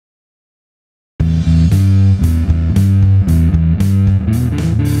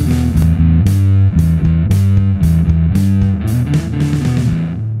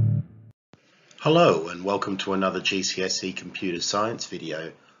Hello and welcome to another GCSE Computer Science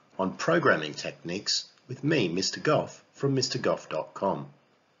video on programming techniques with me, Mr Goff, from mrgoff.com.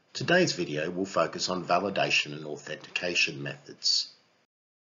 Today's video will focus on validation and authentication methods.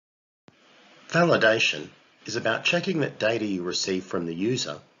 Validation is about checking that data you receive from the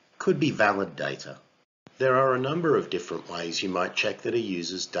user could be valid data. There are a number of different ways you might check that a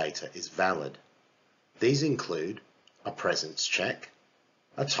user's data is valid. These include a presence check,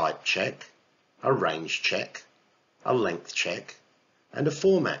 a type check, a range check, a length check, and a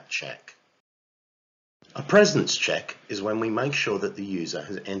format check. A presence check is when we make sure that the user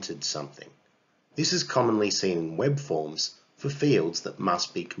has entered something. This is commonly seen in web forms for fields that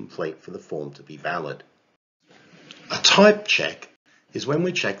must be complete for the form to be valid. A type check is when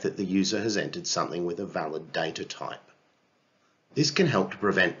we check that the user has entered something with a valid data type. This can help to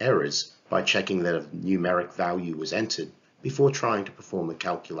prevent errors by checking that a numeric value was entered before trying to perform a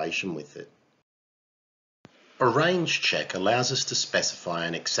calculation with it. A range check allows us to specify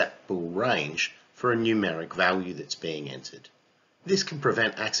an acceptable range for a numeric value that's being entered. This can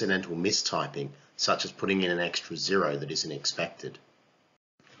prevent accidental mistyping, such as putting in an extra zero that isn't expected.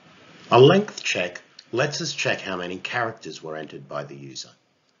 A length check lets us check how many characters were entered by the user.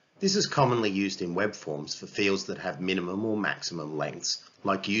 This is commonly used in web forms for fields that have minimum or maximum lengths,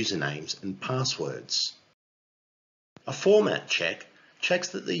 like usernames and passwords. A format check checks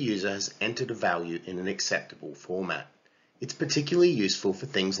that the user has entered a value in an acceptable format. It's particularly useful for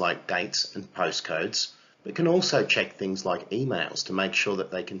things like dates and postcodes, but can also check things like emails to make sure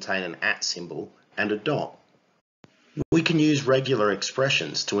that they contain an @ symbol and a dot. We can use regular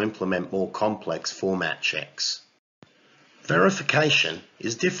expressions to implement more complex format checks. Verification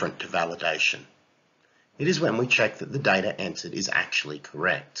is different to validation. It is when we check that the data entered is actually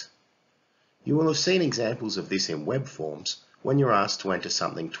correct. You will have seen examples of this in web forms when you're asked to enter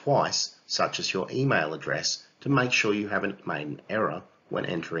something twice, such as your email address, to make sure you haven't made an error when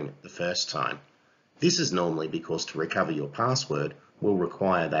entering it the first time. This is normally because to recover your password will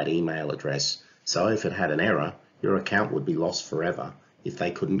require that email address, so if it had an error, your account would be lost forever if they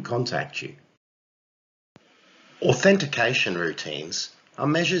couldn't contact you. Authentication routines are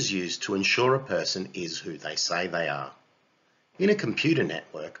measures used to ensure a person is who they say they are. In a computer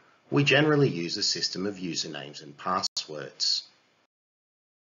network, we generally use a system of usernames and passwords.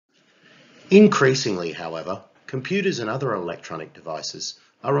 Increasingly, however, computers and other electronic devices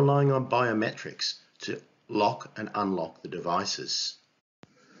are relying on biometrics to lock and unlock the devices.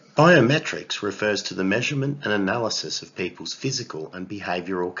 Biometrics refers to the measurement and analysis of people's physical and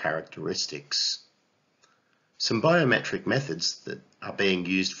behavioural characteristics. Some biometric methods that are being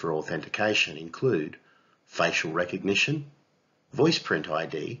used for authentication include facial recognition, voice print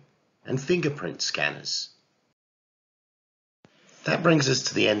ID, and fingerprint scanners. That brings us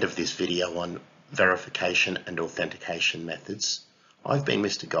to the end of this video on verification and authentication methods. I've been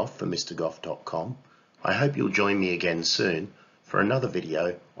Mr Goff from mrgoff.com. I hope you'll join me again soon for another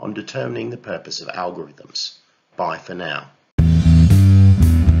video on determining the purpose of algorithms. Bye for now.